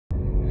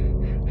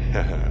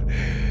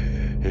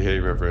Hey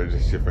my friends,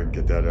 let's see if I can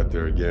get that up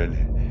there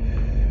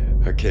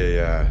again.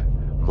 Okay,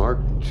 Mark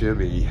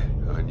Jimmy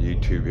on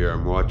YouTube here.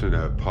 I'm watching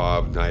a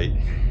POV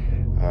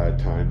night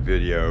time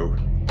video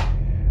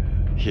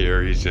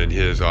here. He's in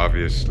his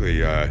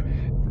obviously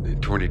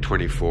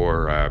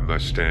 2024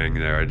 Mustang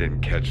there. I didn't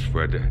catch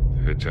what if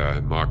it's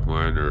a Mach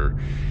 1 or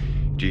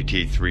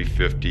GT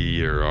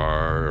 350 or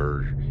R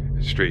or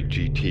straight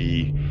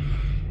GT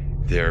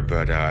there,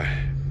 but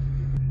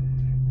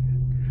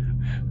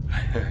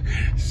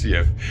see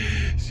if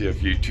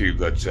YouTube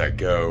lets that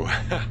go.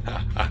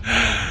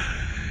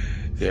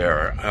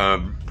 There.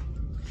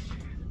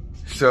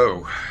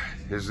 So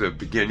this is the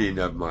beginning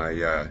of my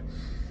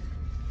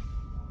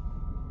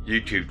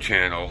YouTube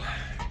channel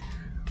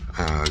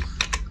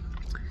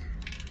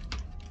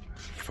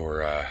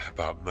for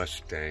about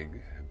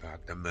Mustang,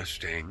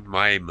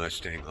 my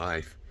Mustang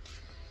life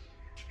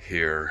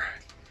here.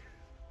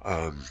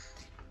 I'll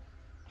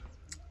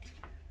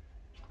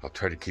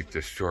try to keep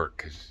this short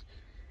because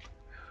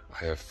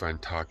I have fun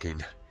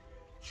talking.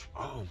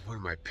 Oh, one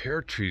of my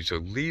pear trees, the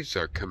leaves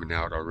are coming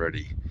out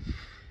already.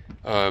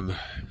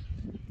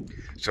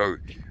 So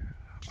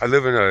I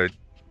live in a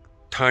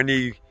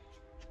tiny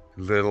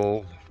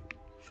little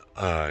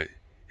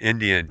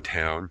Indian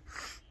town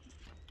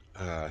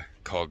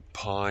called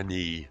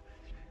Pawnee,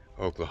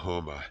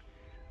 Oklahoma.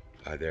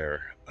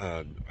 There,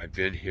 I've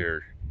been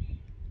here.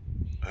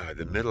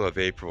 The middle of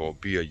April will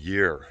be a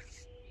year.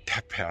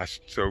 That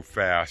passed so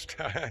fast.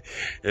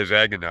 It's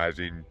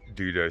agonizing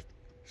due to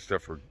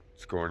stuff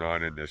that's going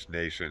on in this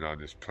nation, on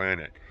this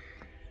planet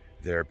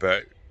there,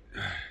 but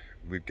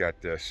we've got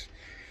this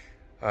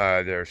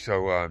there.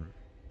 So and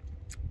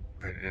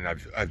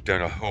I've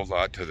done a whole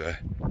lot to the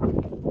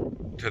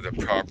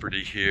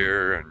property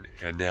here,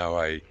 and now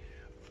I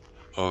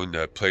own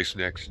the place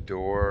next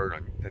door.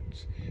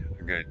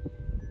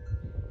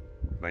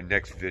 My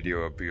next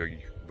video will be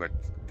what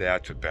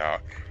that's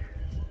about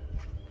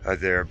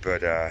there,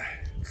 but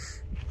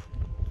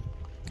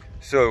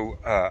so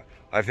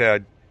I've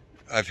had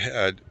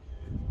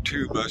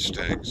 2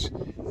 Mustangs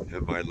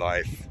in my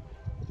life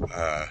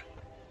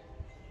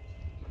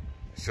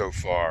so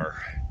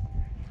far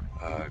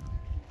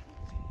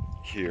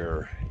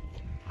here,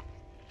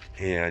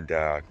 and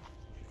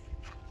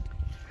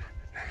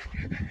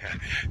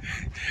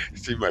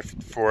see my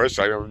forest.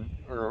 I own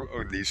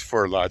these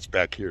 4 lots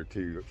back here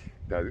too.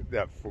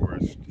 That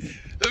forest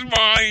is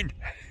mine.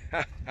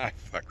 I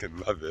fucking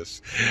love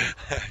this.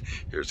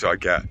 Here, so I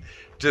got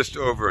just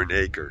over an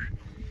acre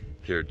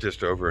here,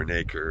 just over an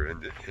acre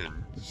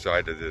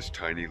inside of this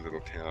tiny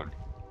little town.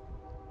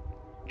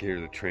 Can you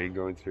hear the train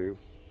going through?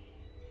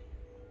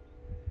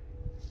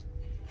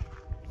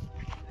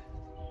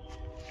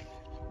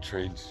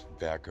 Train's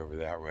back over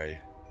that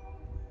way.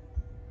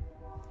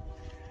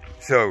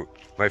 So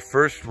my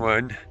first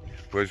one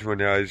was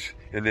when I was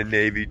in the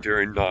Navy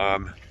during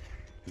Nam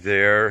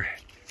there,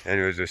 and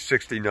it was a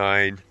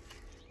 69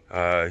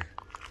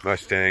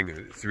 Mustang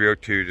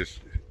 302, just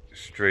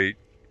straight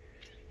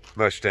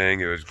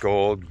Mustang. It was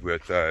gold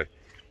with a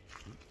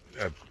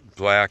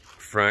black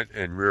front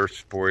and rear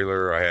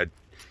spoiler. I had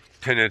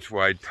 10-inch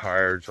wide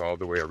tires all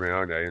the way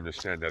around. I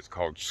understand that's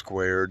called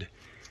squared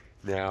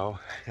now.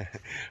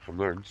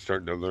 I'm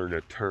starting to learn the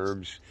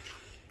terms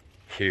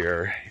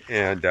here.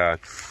 And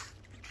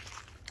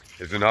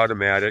it's an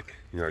automatic,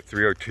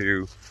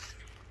 302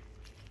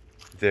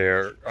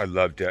 there. I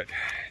loved it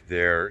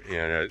there.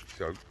 And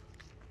so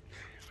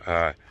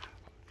I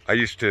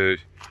used to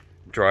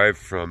drive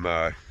from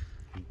the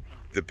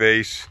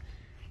base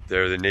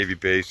there, the Navy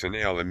base in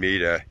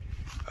Alameda,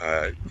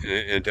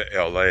 into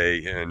LA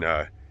in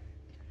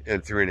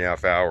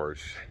 3.5 hours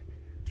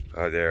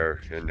there,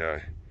 and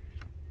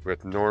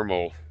with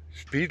normal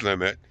speed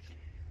limit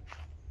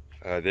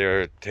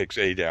there it takes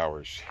 8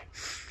 hours.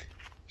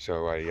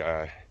 So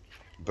a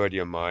buddy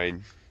of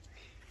mine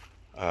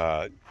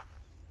that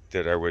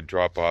I would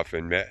drop off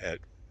in the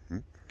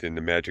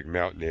Magic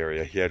Mountain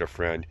area, he had a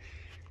friend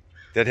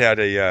that had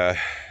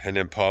an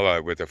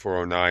Impala with a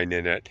 409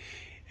 in it,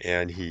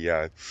 and he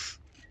had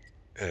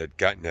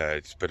gotten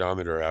a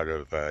speedometer out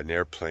of an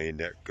airplane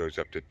that goes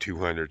up to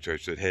 200. So I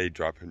said, hey,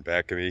 drop him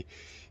back at me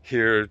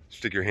here,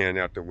 stick your hand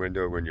out the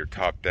window when you're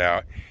topped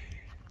out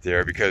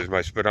there, because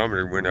my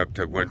speedometer went up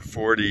to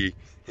 140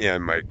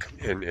 and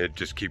it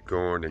just keep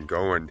going and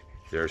going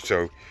there.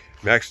 So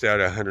maxed out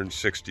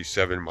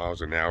 167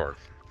 miles an hour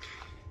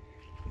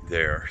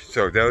there.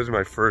 So that was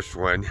my first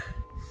one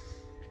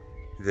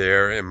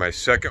there. And my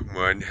second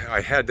one,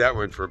 I had that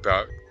one for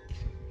about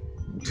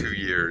 2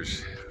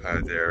 years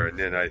there, and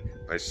then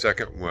my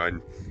second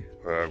one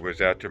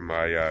was after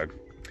my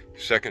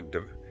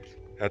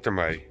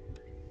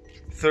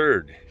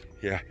third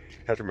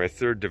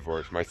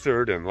divorce, my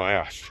third and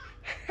last.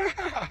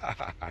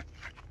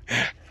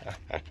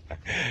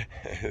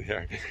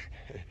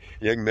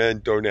 Young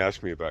men, don't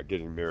ask me about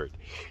getting married.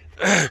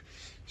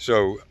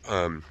 So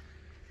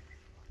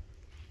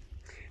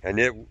and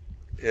it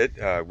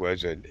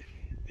was an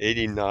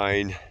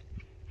 89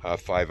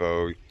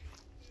 50.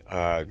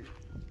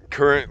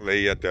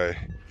 Currently at the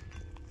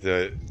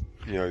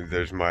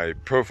there's my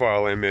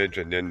profile image,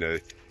 and then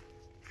the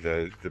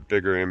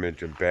bigger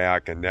image in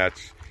back, and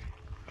that's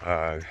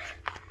a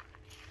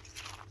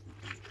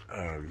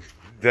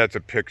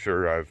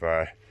picture of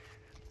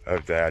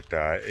that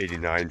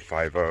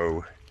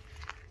 8950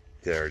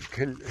 there.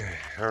 I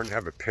don't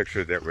have a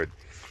picture that would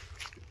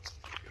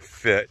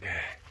fit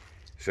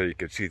so you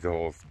could see the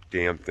whole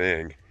damn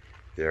thing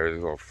there. It's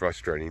a little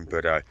frustrating,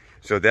 but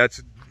so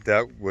that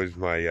was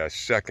my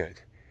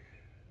second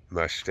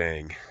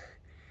Mustang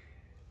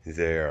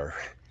there.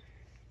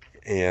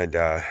 And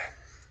I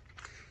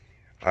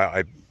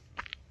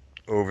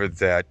over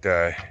that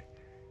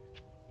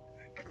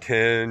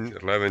 10,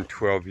 11,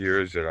 12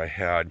 years that I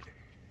had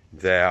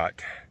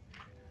that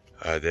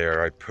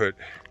there, I put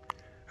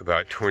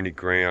about 20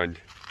 grand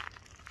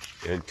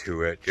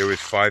into it. It was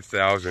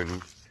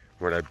 5,000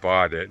 when I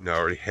bought it, and I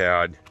already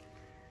had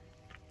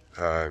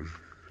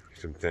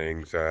some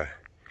things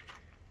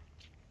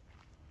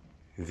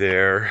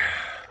there,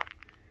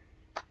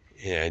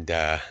 and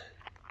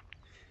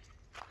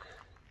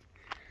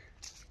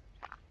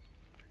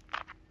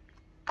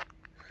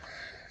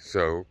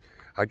so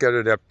I got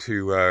it up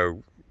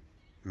to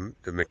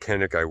the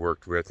mechanic I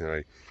worked with,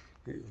 and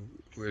it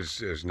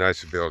was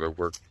nice to be able to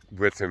work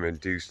with him and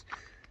do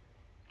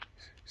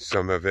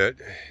some of it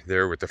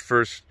there with the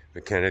first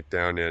mechanic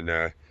down in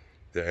the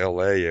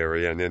LA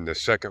area, and then the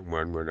second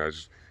one when I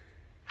was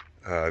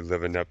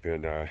living up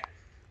in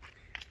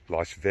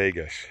Las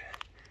Vegas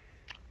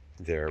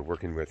there,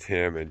 working with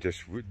him, and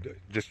just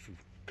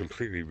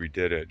completely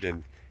redid it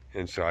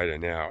inside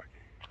and out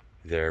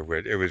there.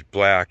 It was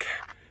black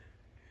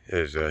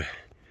as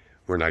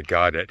when I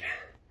got it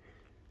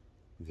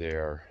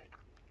there,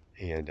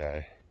 and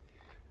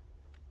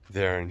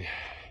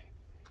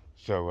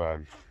so I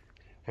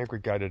think we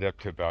got it up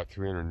to about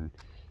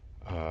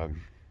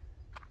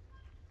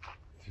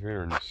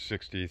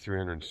 360,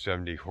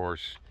 370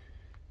 horse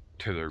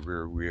to the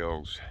rear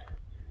wheels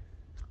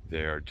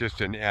there.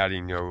 Just in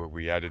adding,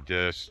 we added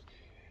this,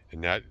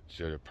 and that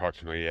should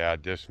approximately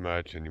add this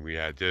much, and we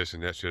add this,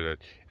 and that should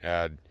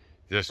add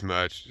this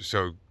much.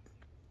 So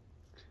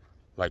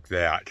like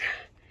that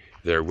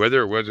there.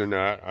 Whether it was or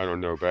not, I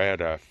don't know, but I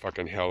had a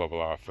fucking hell of a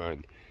lot of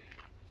fun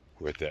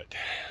with it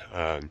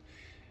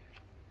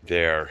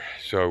there.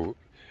 So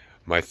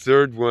my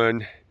third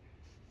one,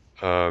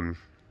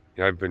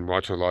 I've been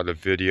watching a lot of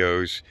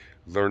videos,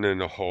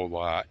 learning a whole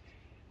lot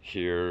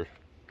here,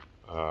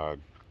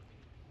 and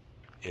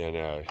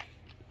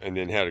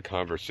then had a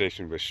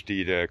conversation with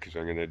Stita, because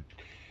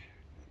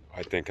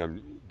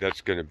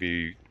that's gonna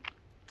be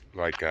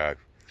like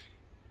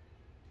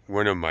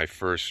one of my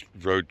first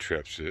road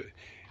trips.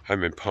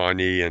 I'm in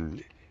Pawnee,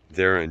 and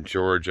they're in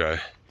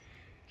Georgia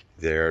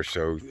there,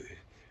 so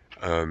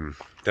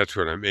that's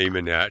what I'm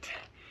aiming at.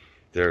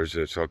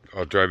 So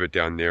I'll drive it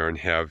down there and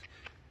have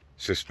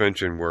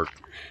suspension work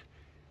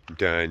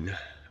done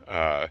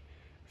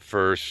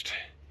first.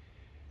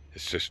 The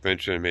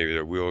suspension, maybe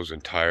the wheels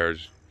and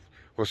tires.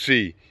 We'll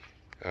see.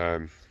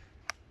 There,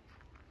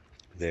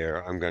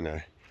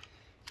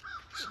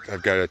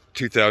 I've got a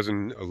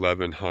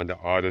 2011 Honda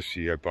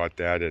Odyssey. I bought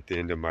that at the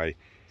end of my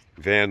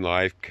van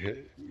life.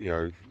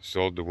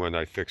 Sold the one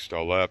I fixed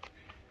all up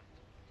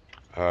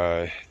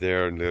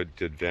there, and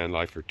did van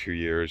life for 2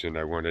 years. And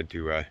I wanted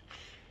to,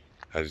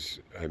 as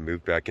I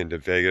moved back into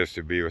Vegas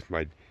to be with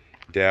my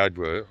dad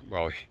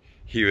while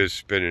he was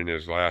spending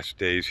his last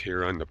days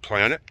here on the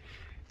planet,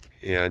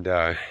 and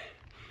I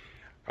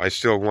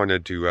still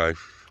wanted to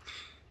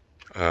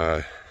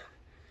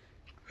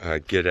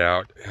get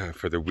out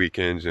for the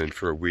weekends and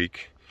for a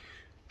week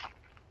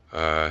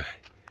at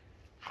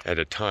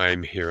a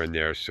time here and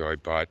there. So I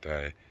bought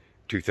a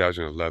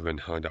 2011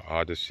 Honda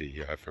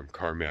Odyssey from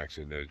CarMax,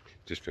 and I've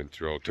just been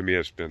thrilled. To me,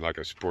 it's been like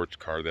a sports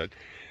car that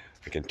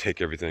I can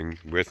take everything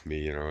with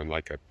me, and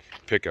like a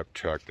pickup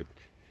truck. The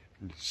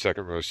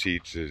second row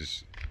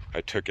seats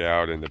I took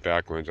out, and the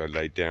back ones I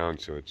laid down,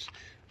 so it's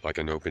like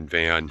an open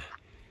van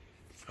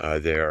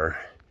there.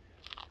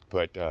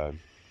 But I'm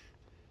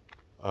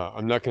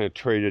not going to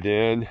trade it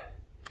in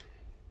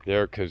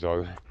there, because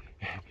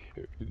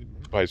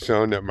by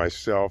selling it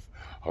myself,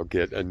 I'll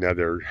get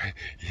another,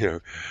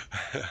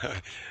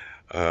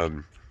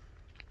 another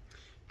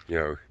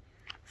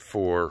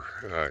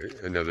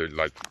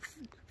like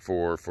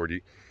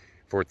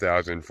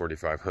 4,000,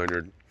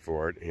 4,500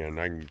 for it,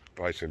 and I can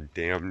buy some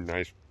damn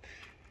nice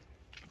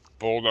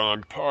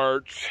bolt-on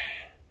parts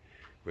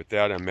with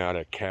that amount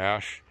of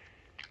cash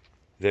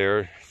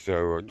there.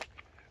 So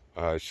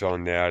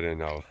selling that,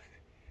 and I'll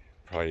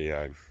probably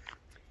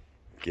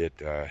get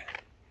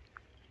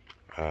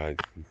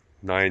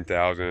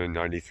 9,000,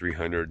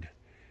 9,300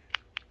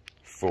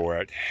 for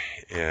it,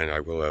 and I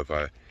will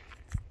have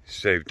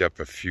saved up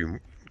a few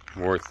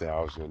more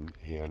thousand.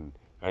 And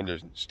I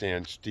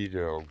understand Stita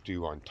will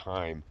do on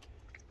time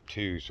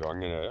too, so I'm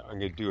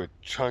gonna do a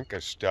chunk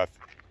of stuff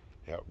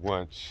at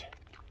once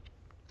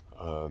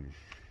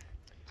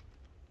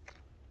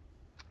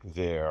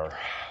there.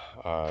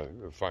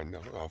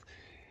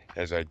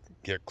 As I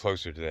get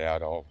closer to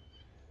that,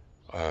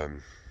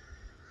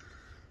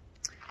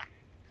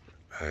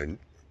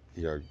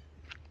 you know,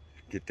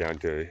 get down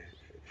to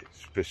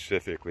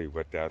specifically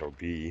what that'll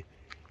be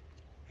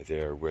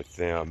there with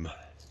them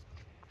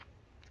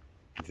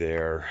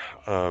there.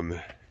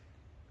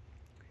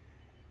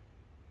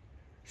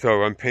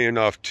 So I'm paying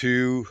off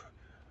 2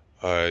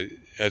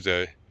 as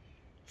a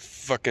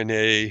fucking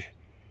A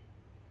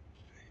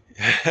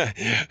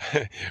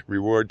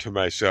reward to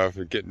myself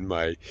of getting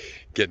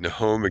a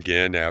home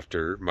again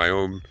after my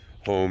own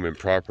home and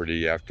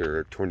property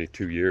after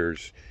 22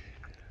 years.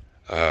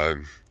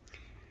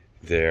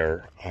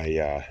 There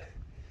I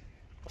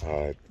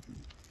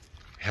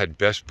had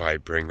Best Buy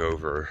bring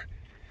over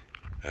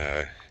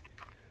you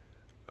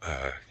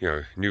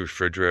know, new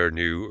refrigerator,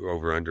 new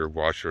over-under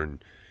washer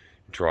and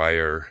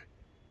dryer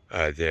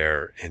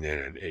there, and then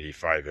an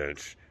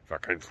 85-inch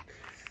fucking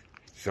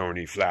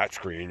Sony flat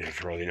screen.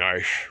 It's really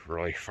nice,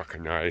 really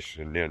fucking nice.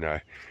 And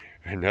then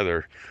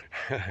another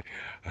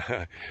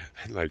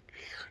like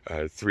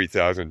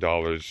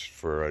 $3,000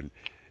 for an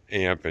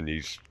amp, and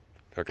these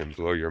fucking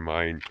blow your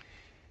mind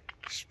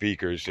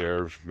speakers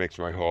there, makes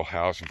my whole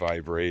house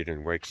vibrate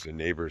and wakes the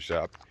neighbors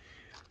up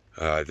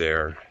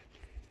there.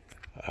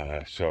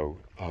 So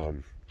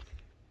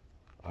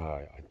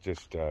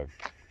just a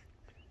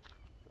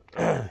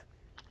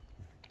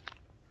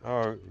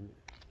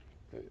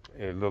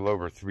little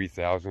over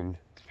 3,000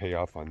 pay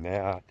off on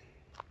that,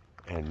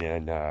 and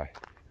then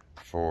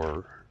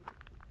for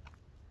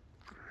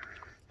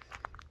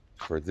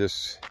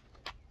this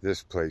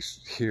place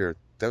here,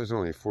 that was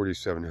only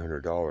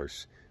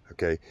 $4,700.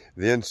 Okay,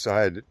 the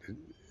inside,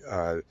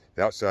 the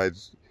outside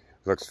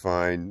looks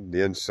fine.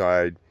 The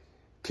inside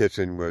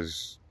kitchen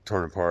was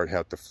torn apart,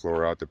 had the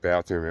floor out, the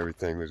bathroom,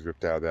 everything was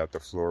ripped out of that, the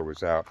floor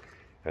was out,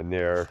 and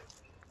there,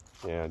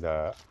 and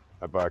I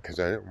bought, because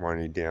I didn't want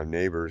any damn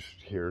neighbors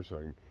here, so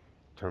I can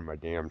turn my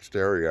damn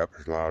stereo up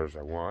as loud as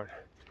I want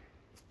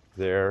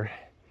there.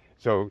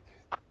 So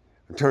I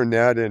turned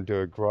that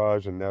into a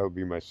garage, and that would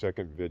be my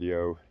second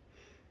video.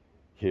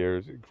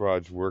 Here's a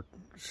garage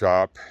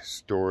workshop,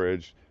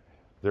 storage.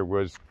 There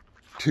was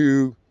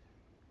two,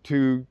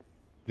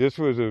 this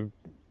was a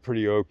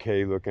pretty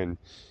okay looking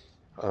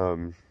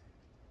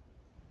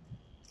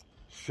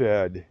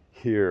shed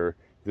here.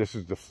 This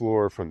is the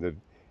floor from the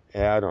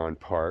add-on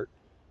part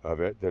of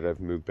it that I've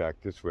moved back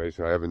this way.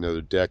 So I have another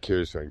deck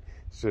here, so I can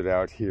sit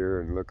out here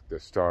and look at the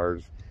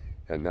stars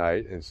at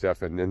night and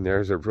stuff. And then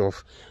there's a real,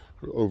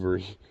 over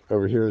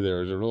here,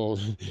 there's an old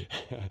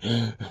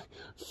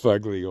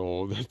fugly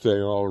old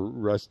thing, all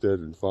rusted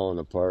and falling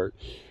apart,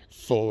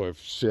 full of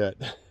shit.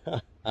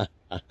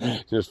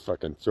 Just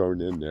fucking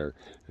thrown in there,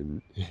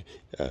 and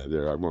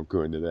there, I won't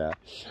go into that,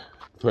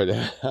 but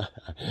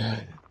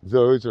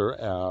those are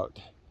out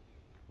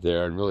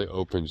there, and really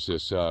opens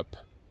this up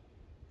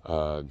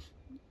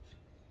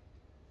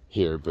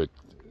here. But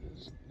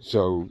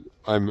so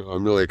I'm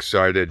really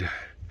excited.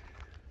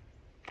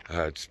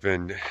 It's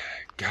been,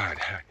 God,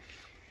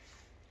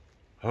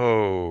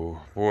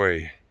 oh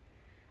boy,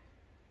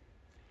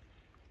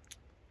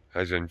 I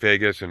was in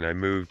Vegas, and I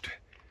moved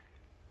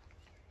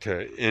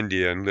to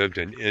India and lived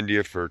in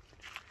India for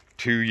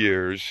 2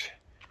 years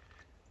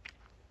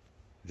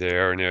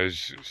there, and it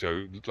was,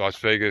 so Las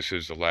Vegas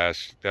is the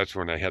last, that's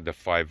when I had the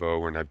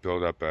 5.0, when I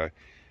built up a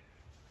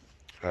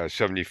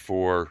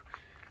 74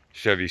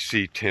 Chevy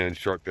C10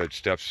 short bed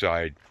step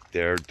side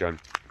there, done,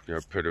 you know,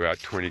 put about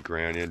 20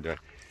 grand into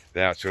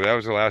that. So that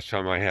was the last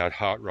time I had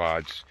hot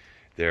rods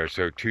there.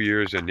 So 2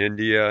 years in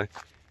India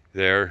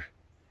there,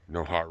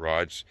 no hot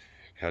rods.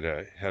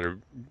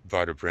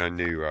 Bought a brand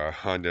new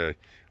Honda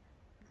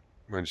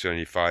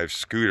 175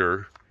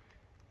 scooter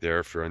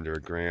there for under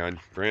 $1,000,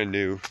 brand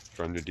new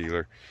from the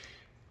dealer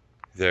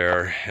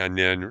there. And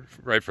then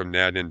right from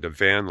that into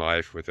van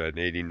life with an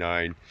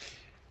 89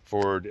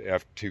 Ford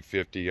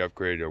F-250,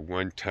 upgraded a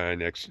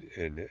 1-ton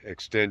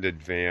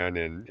extended van,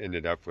 and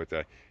ended up with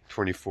a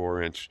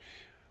 24-inch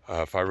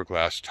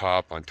fiberglass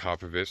top on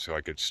top of it, so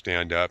I could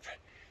stand up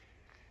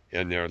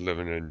in there,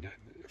 living in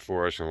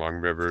forests and along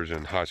rivers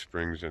and hot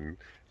springs and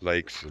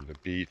lakes and the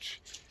beach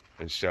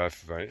and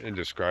stuff.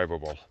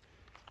 Indescribable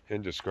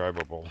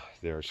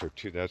there. So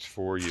that's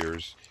 4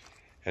 years.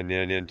 And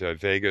then into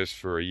Vegas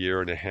for 1.5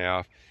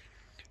 years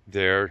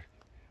there.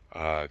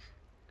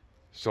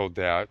 Sold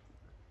that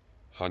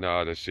Honda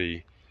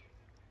Odyssey,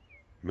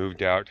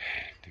 moved out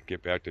to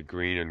get back to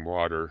green and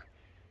water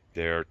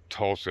there,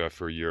 Tulsa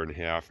for 1.5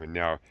 years, and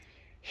now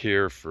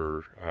here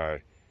for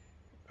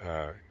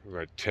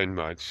what, 10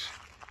 months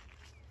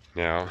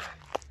now,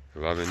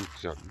 11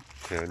 something,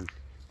 10,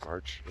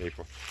 March,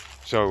 April.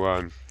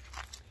 So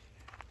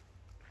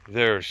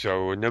there,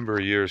 so a number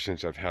of years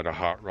since I've had a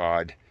hot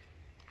rod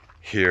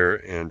here,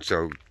 and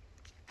so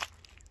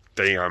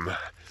damn,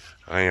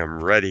 I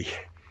am ready.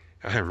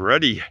 I'm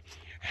ready.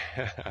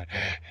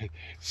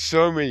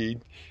 so many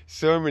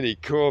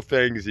cool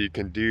things you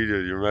can do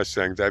to your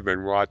Mustangs. I've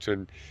been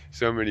watching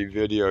so many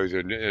videos,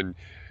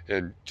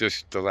 and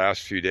just the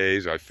last few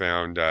days I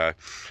found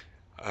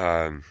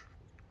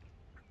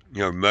you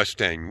know,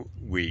 Mustang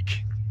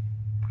week,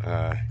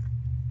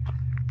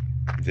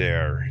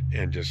 there,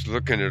 and just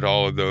looking at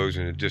all of those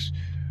and just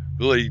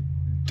really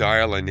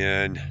dialing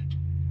in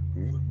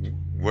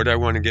what I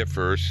want to get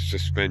first,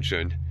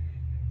 suspension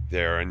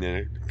there, and then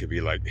it could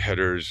be like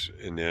headers,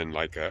 and then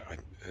like I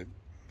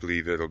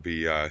believe it'll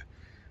be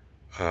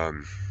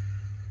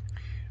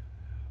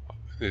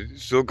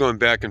still going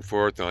back and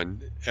forth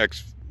on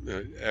X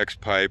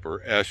pipe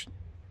or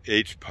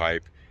H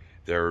pipe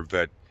there,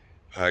 but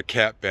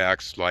cat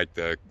backs like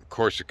the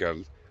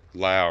Corsica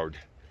Loud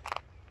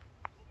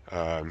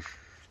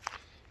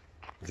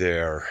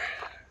there.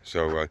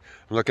 So I'm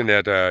looking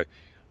at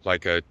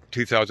like a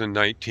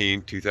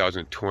 2019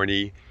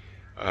 2020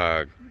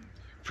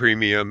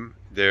 premium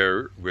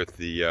there with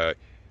the what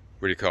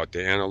do you call it,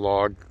 the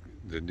analog,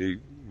 the new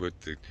with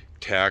the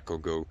tack will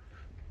go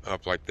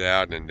up like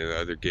that, and the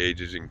other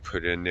gauges you can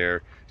put in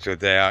there. So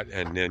that,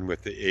 and then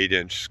with the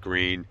 8-inch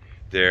screen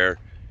there,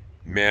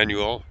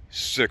 manual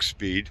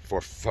 6-speed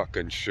for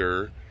fucking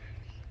sure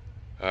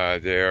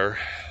there.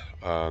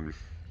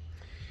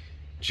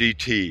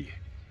 GT,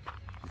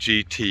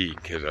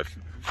 because I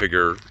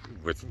figure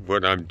with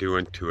what I'm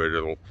doing to it,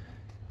 it'll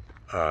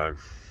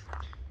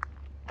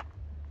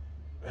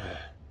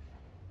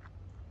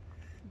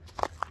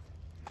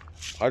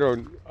I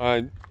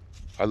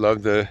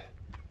love the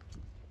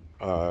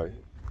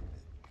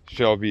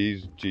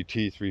Shelby's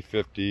GT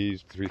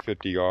 350s,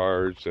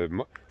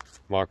 350Rs,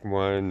 Mach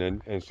 1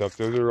 and stuff.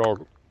 Those are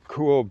all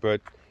cool,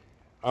 but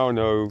I don't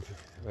know,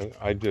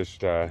 I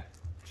just I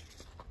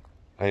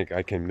think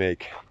I can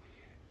make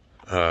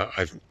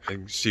I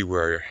can see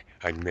where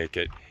I can make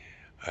it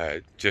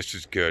just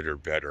as good or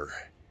better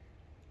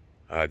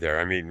there.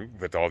 I mean,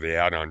 with all the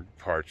add-on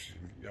parts,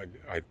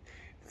 I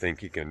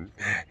think you can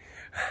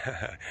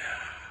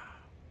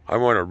I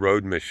want a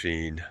road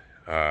machine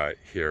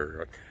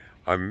here.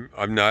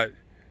 I'm not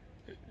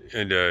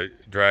into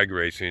drag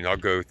racing. I'll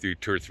go through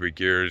 2 or 3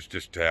 gears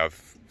just to have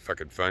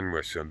fucking fun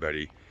with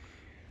somebody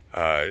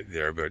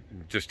there, but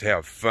just to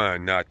have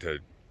fun, not to,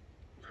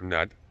 I'm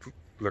not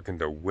looking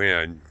to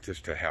win,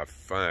 just to have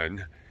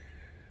fun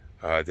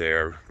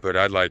there. But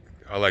I like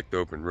the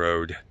open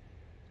road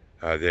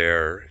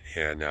there,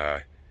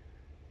 and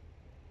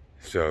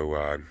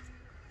so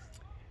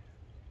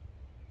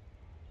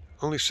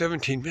only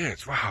 17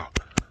 minutes, wow.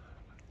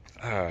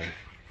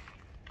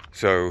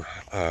 So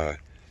I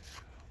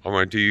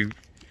want to do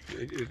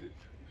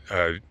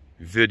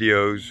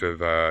videos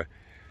of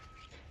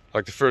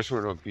like the first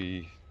one will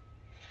be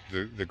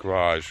the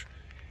garage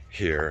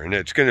here, and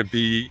it's going to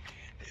be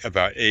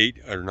about 8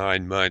 or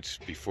 9 months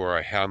before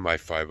I have my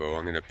 5.0.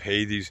 I'm going to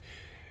pay these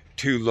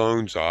 2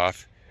 loans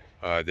off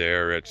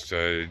there. It's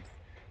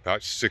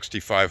about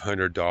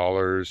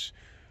 $6,500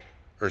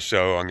 or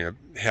so. I'm going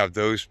to have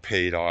those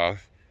paid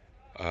off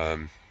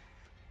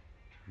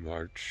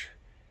March,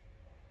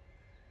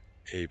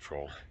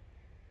 April,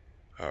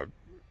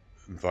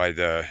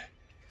 by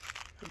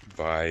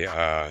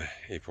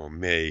April,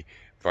 May,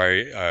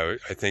 by I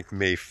think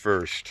May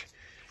 1st,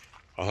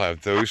 I'll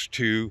have those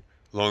 2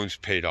 loans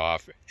paid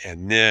off,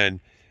 and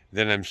then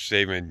I'm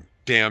saving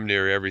damn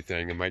near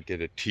everything. I might get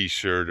a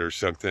t-shirt or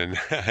something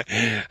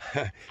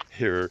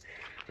here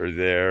or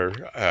there,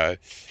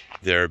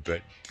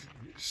 but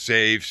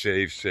save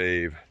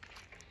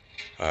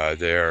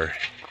there,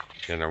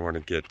 and I want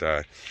to get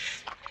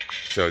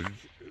so it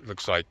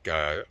looks like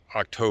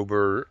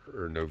October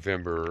or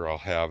November I'll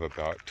have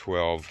about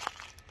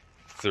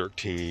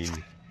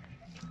 12-13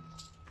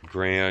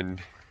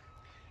 grand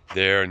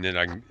there, and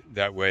then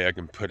that way I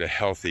can put a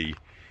healthy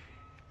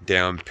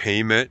down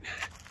payment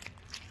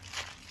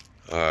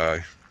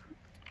on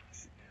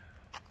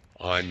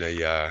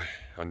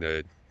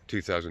the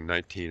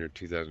 2019 or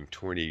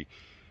 2020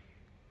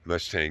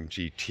 Mustang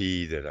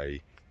GT that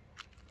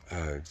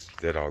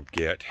I'll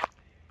get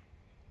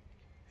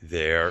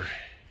there,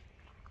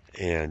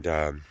 and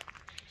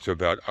so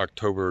about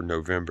October,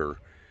 November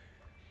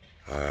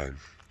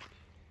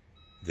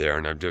there,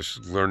 and I'm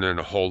just learning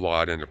a whole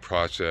lot in the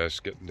process,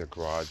 getting the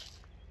garage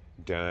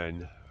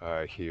done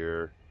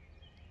here,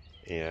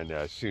 and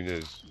as soon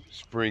as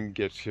spring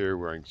gets here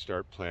where I can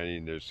start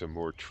planting, there's some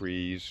more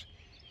trees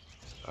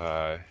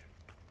to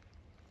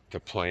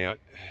plant.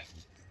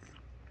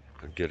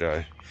 I'll get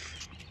a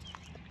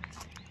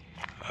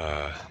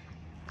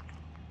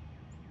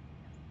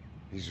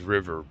these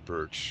river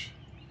birch,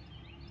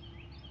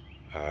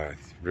 you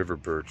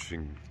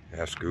can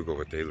ask Google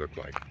what they look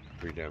like,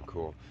 pretty damn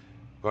cool.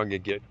 Well, I'm gonna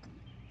get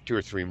 2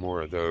 or 3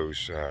 more of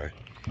those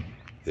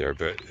there,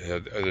 but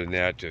other than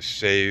that, just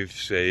save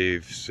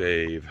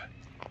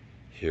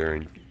here,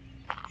 and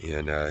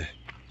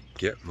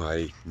get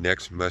my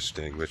next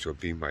Mustang, which will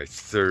be my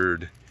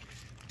third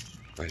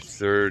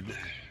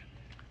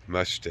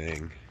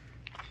Mustang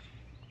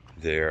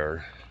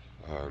there.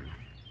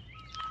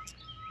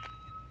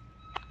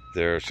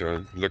 So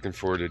I'm looking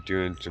forward to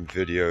doing some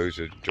videos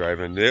of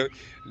driving there.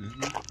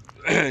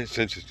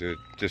 Since it's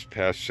just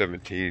past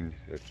 17,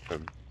 a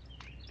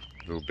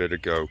little bit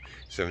ago,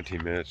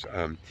 17 minutes.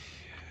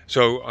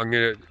 So I'm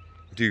gonna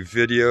do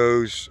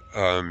videos.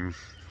 I'm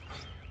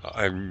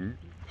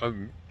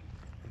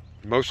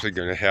mostly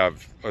going to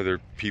have other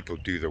people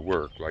do the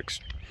work, like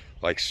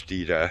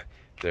Stita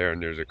there,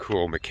 and there's a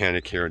cool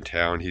mechanic here in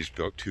town. He's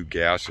built 2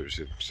 gassers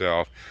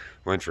himself,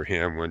 one for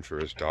him, one for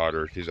his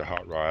daughter. He's a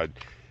hot rod,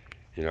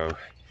 you know,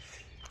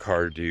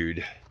 car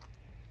dude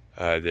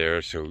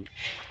there. So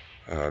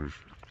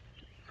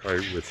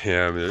right with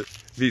him, there'll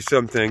be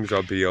some things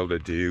I'll be able to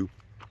do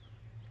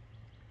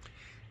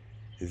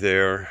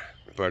there,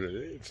 but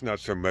it's not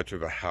so much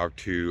of a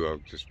how-to. I'll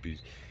just be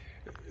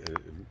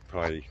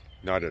probably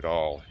not at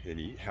all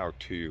any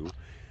how-to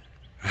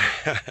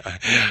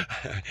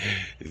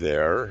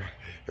there.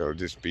 It'll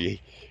just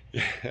be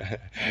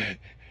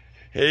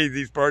hey,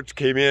 these parts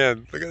came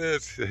in, look at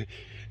this,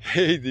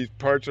 hey, these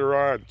parts are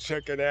on,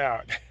 check it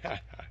out.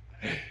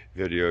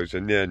 Videos,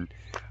 and then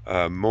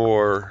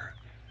more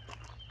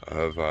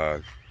of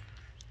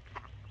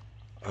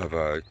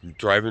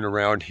driving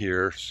around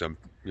here, some,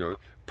 you know,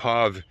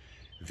 POV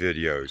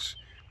videos,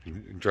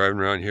 driving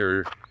around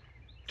here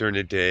during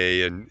the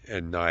day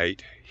and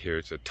night. Here,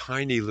 it's a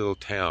tiny little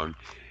town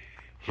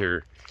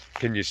here.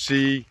 Can you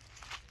see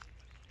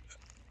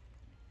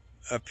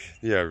up?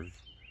 Yeah,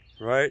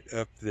 right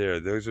up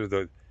there. Those are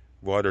the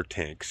water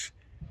tanks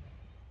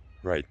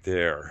right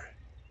there.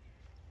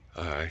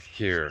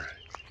 Here.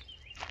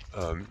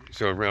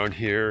 So around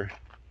here,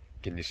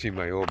 can you see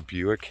my old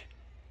Buick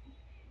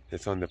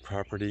that's on the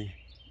property?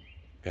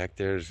 Back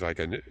there's like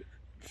a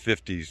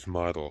 50s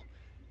model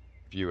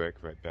Buick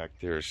right back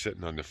there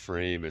sitting on the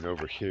frame, and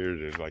over here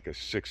there's like a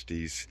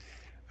 60s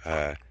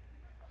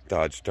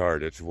Dodge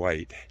Dart. It's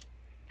white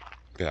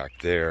back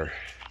there.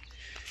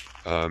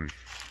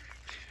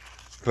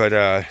 But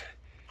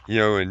you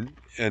know,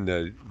 and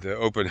the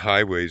open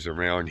highways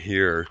around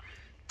here,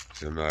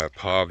 some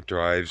POV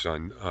drives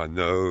on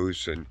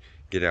those, and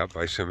get out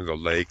by some of the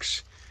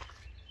lakes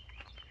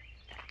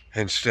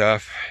and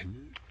stuff,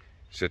 and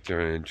sit there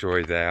and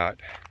enjoy that,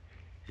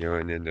 you know,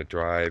 and then the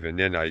drive, and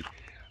then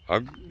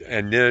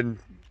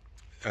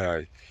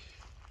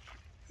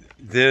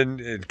then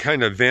it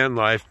kind of van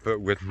life, but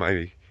with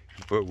my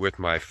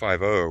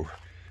 5.0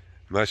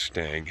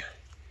 Mustang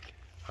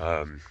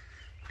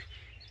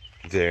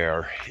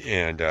there,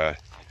 and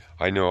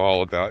I know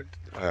all about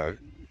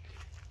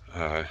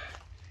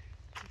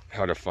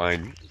how to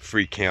find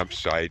free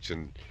campsites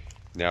and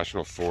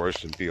national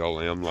forests and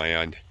BLM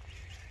land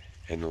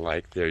and the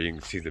like. There you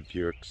can see the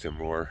Buick some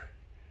more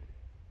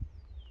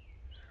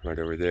right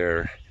over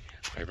there.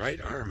 My right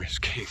arm is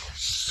getting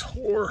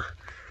sore,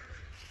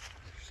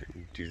 so you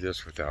can do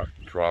this without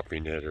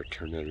dropping it or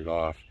turning it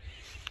off.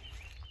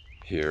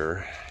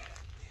 Here,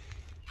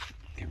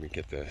 can we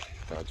get the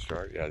Dodge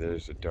Dart? Yeah,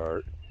 there's the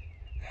Dart.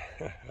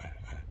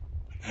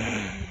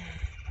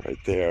 Right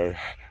there.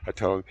 I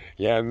told him,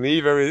 yeah, and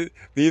leave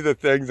the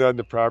things on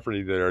the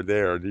property that are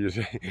there.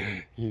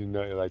 You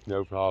know, like,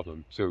 no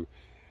problem. So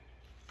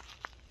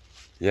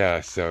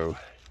yeah, so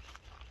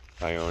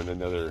I own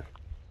another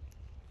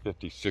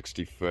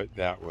 50-60 foot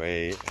that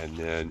way, and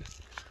then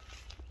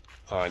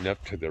on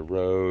up to the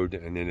road,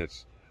 and then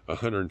it's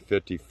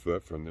 150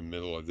 foot from the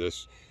middle of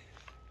this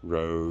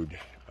road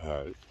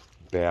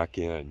back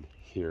in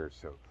here.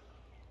 So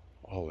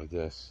all of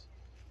this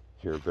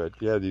here, but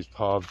yeah, these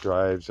POV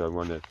drives, I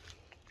want to,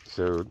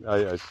 so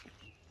I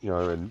you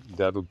know, and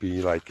that'll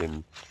be like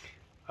in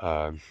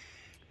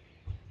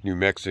New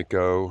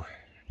Mexico,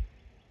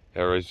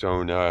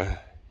 Arizona,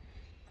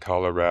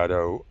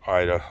 Colorado,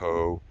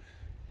 Idaho,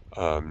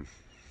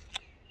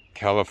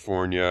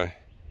 California,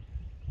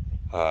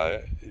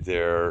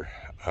 there,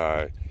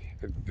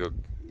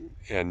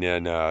 and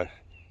then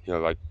you know,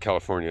 like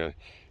California,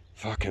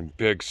 fucking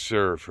Big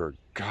Sur for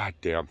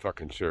goddamn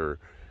fucking sure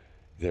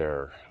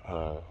there.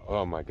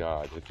 Oh my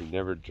God, if you've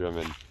never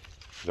driven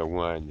the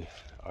one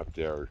up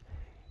there,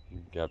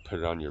 you gotta put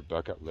it on your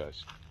bucket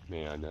list,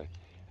 man. And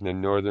then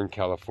Northern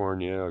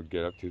California, I'll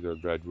get up to the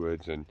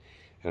redwoods and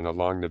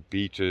along the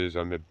beaches.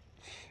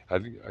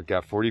 I've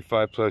got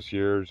 45 plus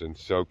years in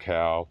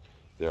SoCal.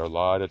 There are a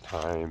lot of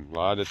time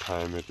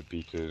at the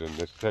beaches. And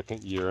the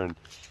second year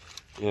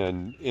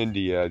in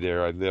India,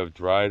 there I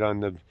lived right on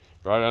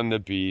the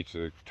beach,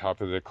 at the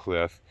top of the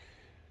cliff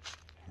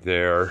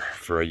there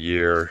for a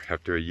year.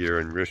 After a year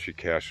in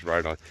Rishikesh,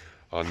 right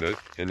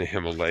in the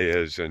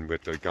Himalayas, and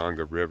with the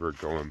Ganga River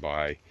going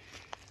by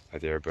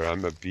there. But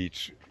I'm a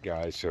beach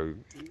guy, so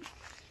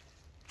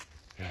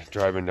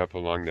driving up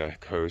along the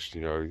coast,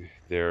 you know,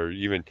 there,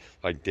 even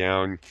like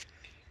down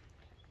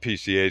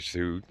PCH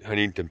through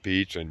Huntington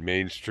Beach and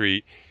Main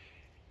Street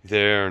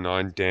there, and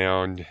on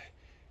down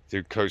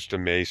through Costa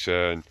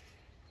Mesa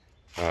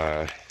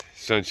and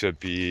Sunset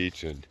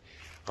Beach, and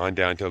on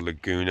down to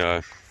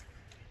Laguna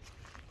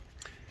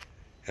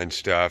and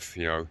stuff,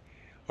 you know,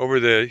 over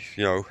the,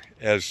 you know,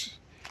 as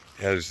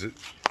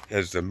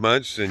the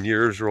months and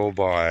years roll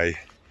by,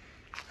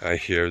 I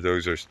hear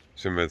those are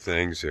some of the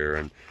things there,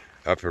 and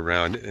up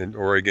around in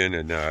Oregon,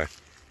 and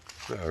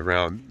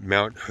around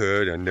Mount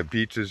Hood and the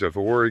beaches of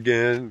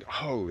Oregon.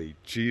 Holy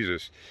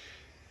Jesus.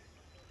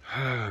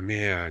 Oh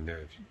man,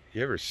 have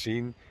you ever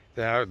seen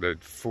that? The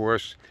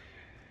forest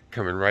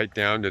coming right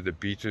down to the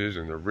beaches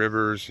and the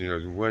rivers. You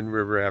know, one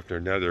river after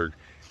another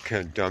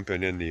kind of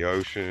dumping in the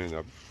ocean.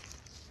 The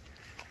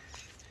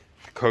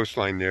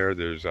coastline there,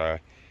 there's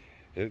only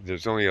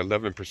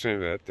 11%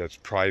 of that that's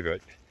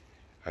private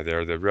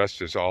there. The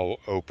rest is all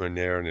open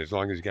there, and as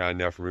long as you got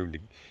enough room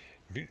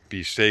to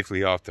be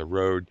safely off the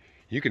road,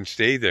 you can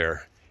stay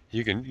there.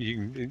 You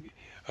can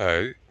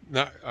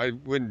not, I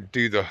wouldn't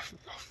do the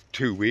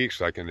 2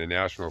 weeks like in the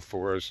National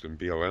Forest and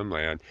BLM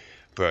land,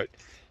 but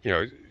you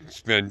know,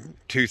 spend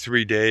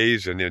 2-3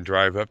 days and then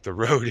drive up the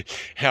road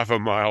half a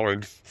mile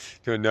and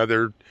to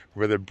another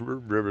where the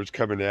river's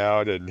coming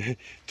out, and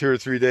 2 or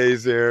 3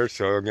 days there.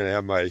 So I'm gonna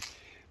have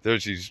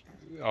there's these,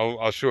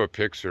 I'll show a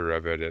picture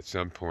of it at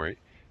some point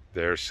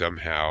there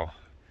somehow.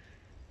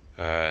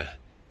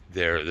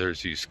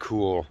 There's these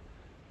cool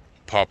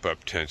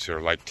pop-up tents that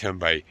are like 10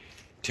 by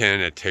 10.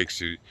 It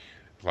takes you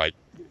like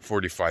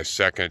 45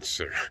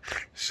 seconds or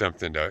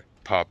something to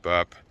pop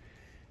up,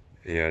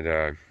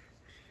 and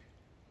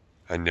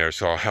there,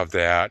 so I'll have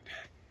that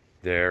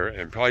there,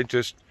 and probably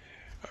just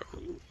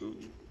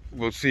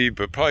we'll see,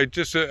 but probably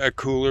just a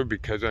cooler,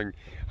 because I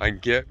can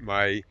get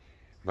my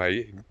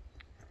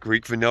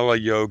Greek vanilla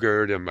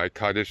yogurt and my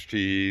cottage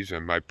cheese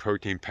and my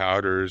protein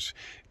powders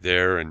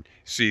there and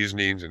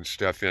seasonings and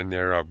stuff in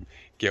there. I'll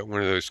get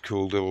one of those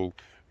cool little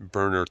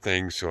burner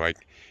things so I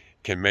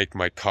can make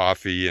my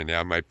coffee and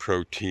have my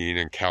protein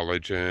and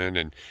collagen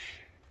and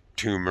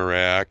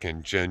turmeric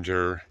and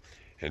ginger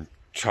and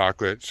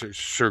chocolate,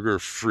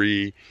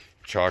 sugar-free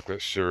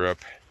chocolate syrup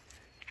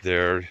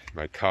there.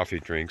 My coffee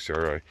drinks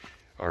are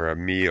a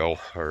meal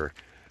or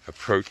a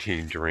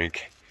protein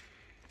drink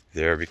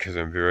there, because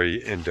I'm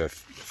very into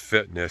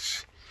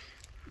fitness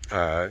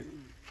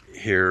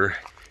here.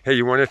 Hey,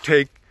 you want to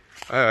take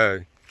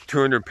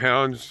 200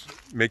 pounds,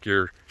 make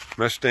your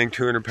Mustang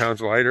 200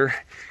 pounds lighter?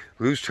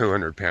 Lose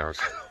 200 pounds.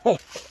 Oh,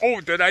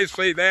 did I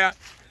say that?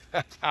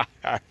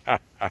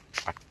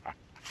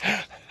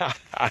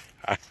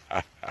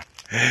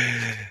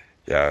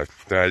 Yeah,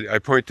 I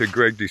point to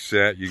Greg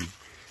Doucette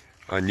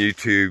on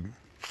YouTube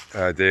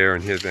there,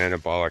 in his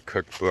anabolic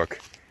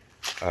cookbook.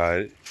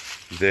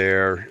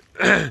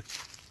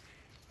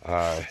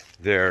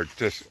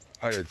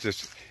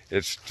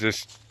 It's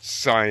just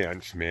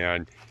science,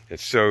 man.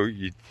 It's so,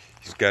 he's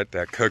got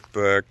that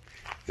cookbook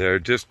there.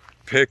 Just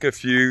pick a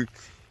few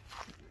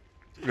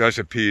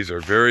recipes, are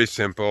very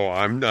simple.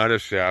 I'm not a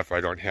chef.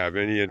 I don't have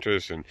any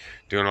interest in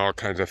doing all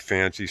kinds of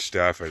fancy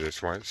stuff. I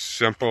just want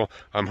simple.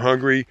 I'm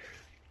hungry.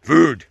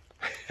 Food.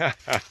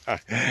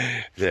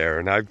 There,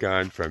 and I've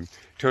gone from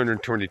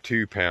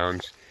 222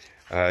 pounds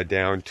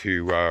down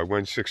to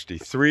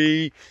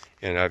 163,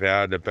 and I've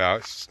added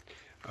about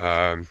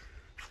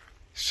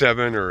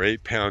 7 or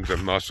 8 pounds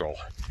of muscle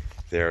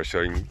there, so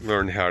you can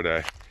learn how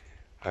to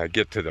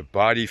get to the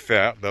body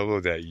fat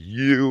level that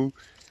you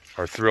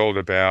are thrilled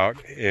about.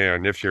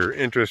 And if you're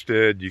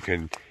interested, you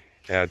can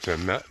add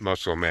some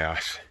muscle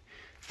mass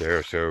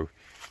there. So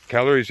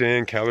calories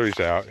in, calories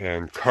out,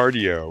 and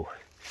cardio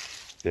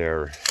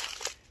there.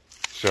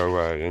 So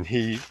and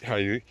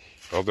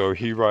although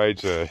he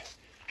rides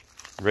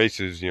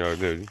races, you know,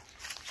 the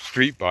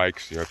street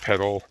bikes, you know,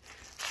 pedal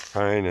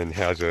kind, and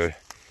has an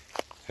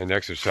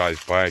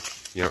exercise bike,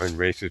 you know, and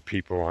races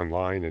people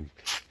online and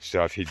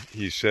stuff.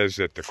 He says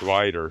that the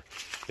glider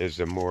is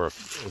the more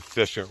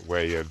efficient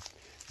way of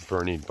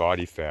burning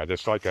body fat.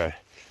 It's like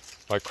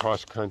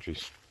cross-country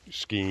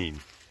skiing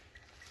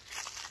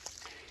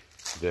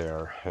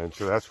there, and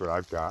so that's what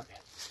I've got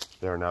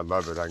there, and I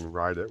love it. I can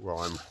ride it while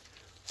I'm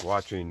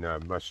watching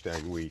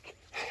Mustang Week.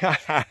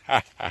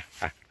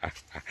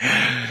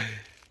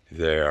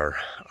 There.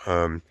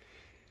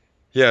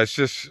 Yeah, it's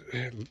just,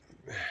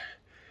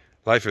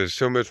 life is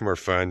so much more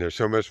fun. There's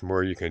so much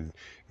more you can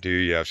do.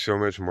 You have so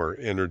much more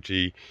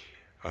energy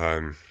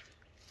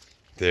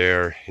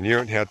there, and you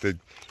don't have to,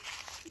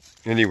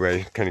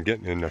 anyway, kind of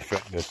getting into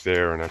fitness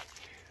there.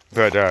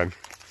 But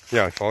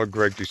yeah, I follow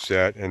Greg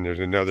Doucette, and there's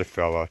another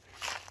fella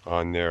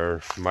on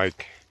there,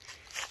 Mike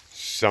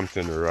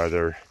something or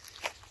other.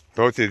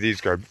 Both of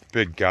these are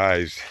big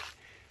guys.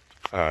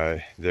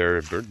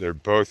 They're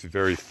both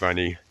very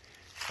funny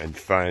and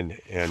fun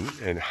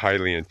and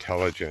highly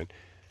intelligent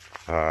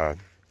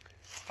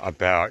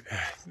about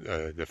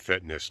the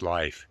fitness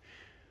life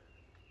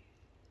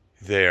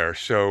there.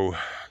 So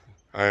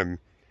I'm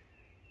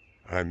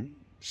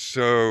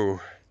so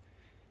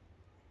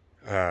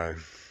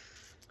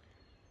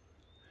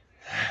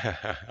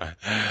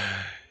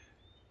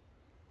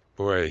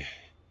boy,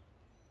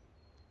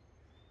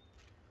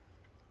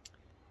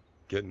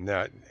 getting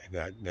that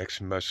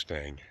next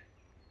Mustang,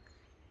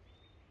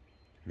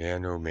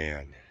 man, oh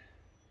man,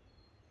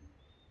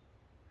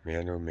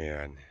 man, oh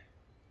man,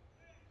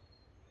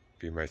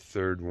 be my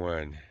third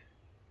one.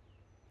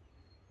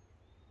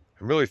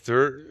 I'm really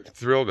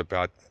thrilled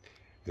about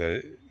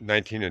the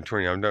 19 and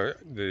 20. I'm not,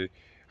 the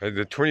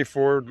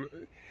 24.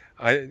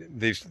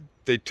 They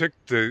took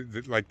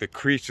the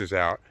creases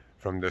out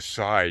from the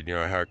side. You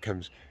know how it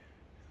comes.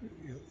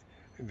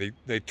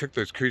 They took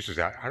those creases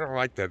out. I don't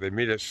like that. They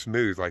made it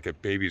smooth like a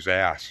baby's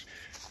ass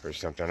or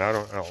something. I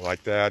don't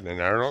like that,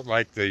 and I don't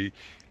like the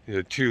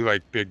two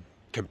like big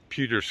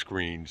computer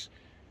screens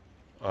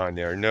on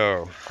there.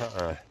 No,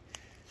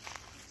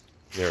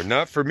 they're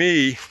not for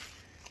me.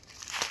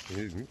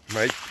 It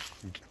might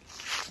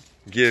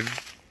give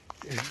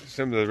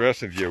some of the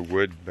rest of you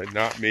would, but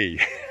not me.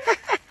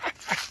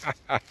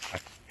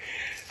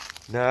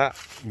 Not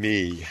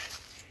me.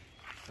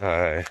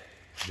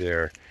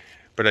 There.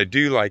 But I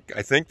do like,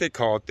 I think they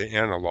call it the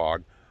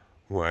analog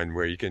one,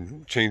 where you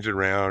can change it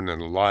around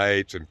and the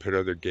lights and put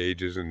other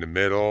gauges in the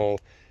middle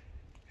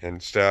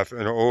and stuff.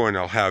 And oh, and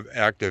I'll have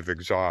active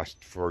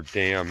exhaust for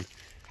damn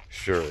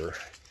sure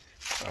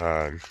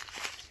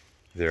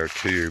there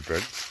too.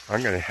 But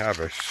I'm going to have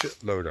a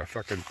shitload of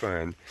fucking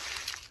fun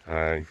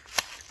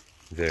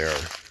there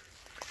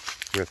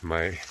with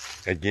my,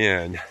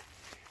 again,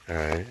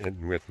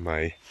 and with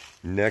my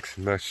next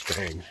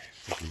Mustang.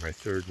 This is my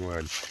third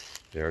one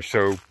there.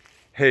 So,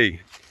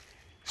 hey,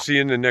 see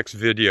you in the next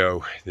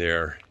video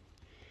there.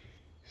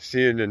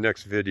 See you in the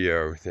next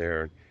video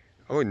there.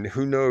 Oh, and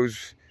who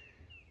knows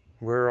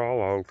where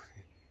I'll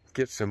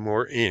get some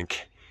more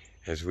ink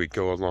as we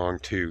go along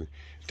too.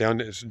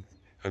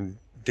 I'm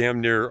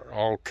damn near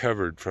all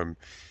covered from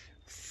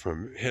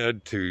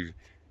head to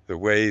the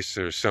waist.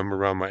 There's some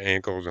around my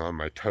ankles, on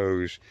my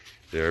toes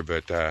there,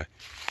 but I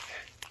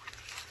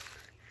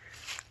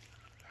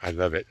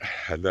love it.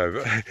 I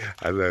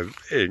love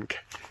ink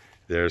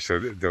there. So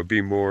there'll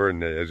be more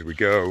as we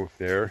go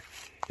there.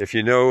 If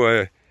you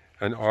know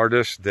an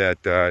artist that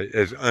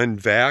is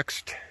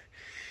unvaxxed,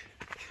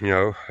 you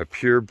know, a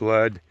pure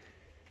blood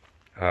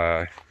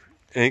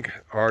ink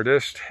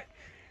artist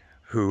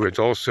who is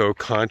also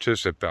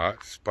conscious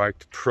about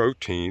spiked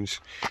proteins,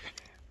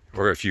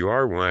 or if you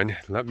are one,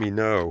 let me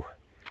know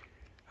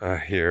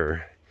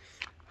here.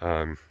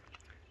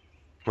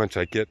 Once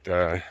I get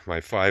my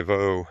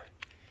 5.0,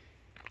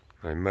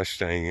 my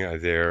Mustang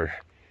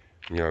there,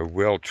 you know,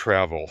 will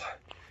travel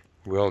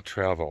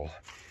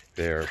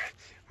there.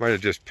 Might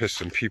have just pissed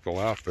some people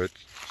off, but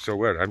so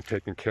what? I'm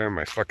taking care of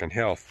my fucking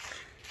health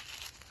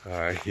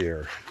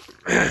here.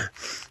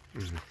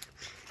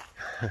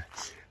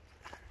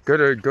 Go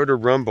to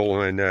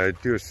Rumble and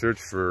do a search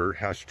for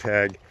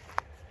hashtag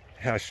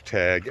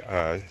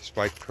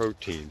spike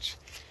proteins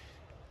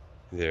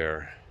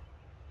there.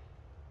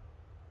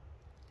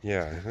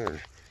 Yeah,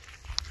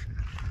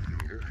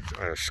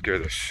 scare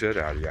the shit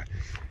out of you.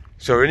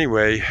 So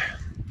anyway,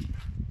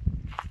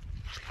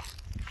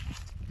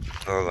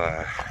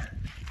 I'll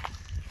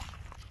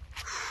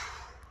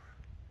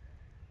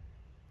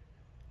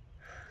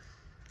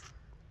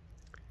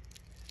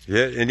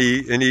yeah,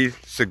 any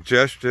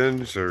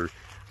suggestions or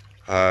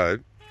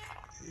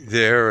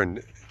there,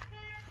 and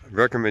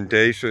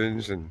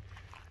recommendations and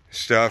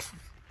stuff,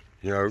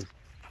 you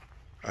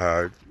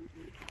know,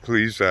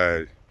 please,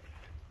 I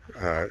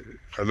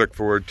look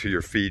forward to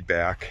your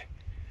feedback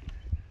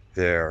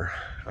there.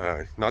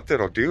 Not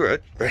that I'll do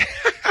it, but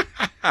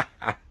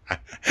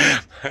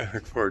I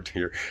look forward to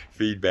your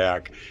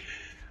feedback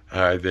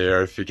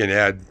there. If you can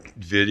add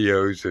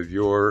videos of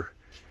your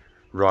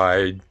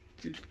ride,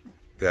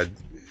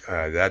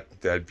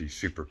 that'd be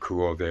super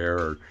cool there.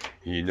 Or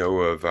you know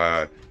of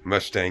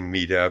Mustang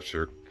meetups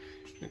or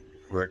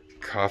what,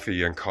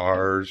 coffee and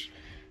cars,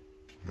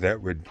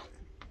 that would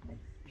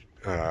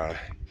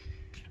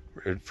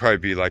it'd probably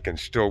be like in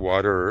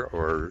Stillwater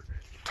or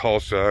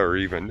Tulsa or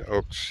even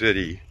Oak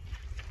City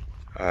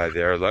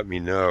there. Let me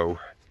know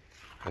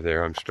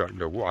there. I'm starting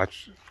to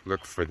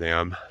look for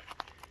them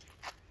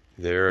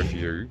there. If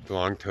you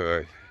belong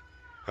to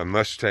a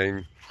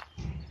Mustang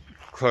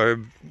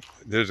club,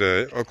 there's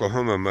a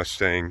Oklahoma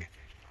Mustang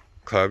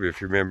club,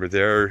 if you remember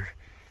there.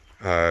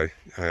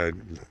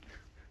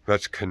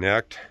 Let's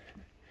connect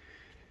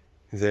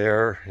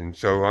there. And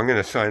so I'm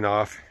going to sign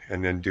off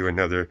and then do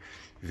another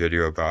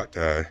video about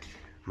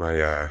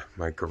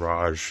my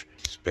garage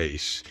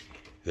space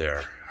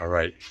there. All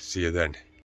right, see you then.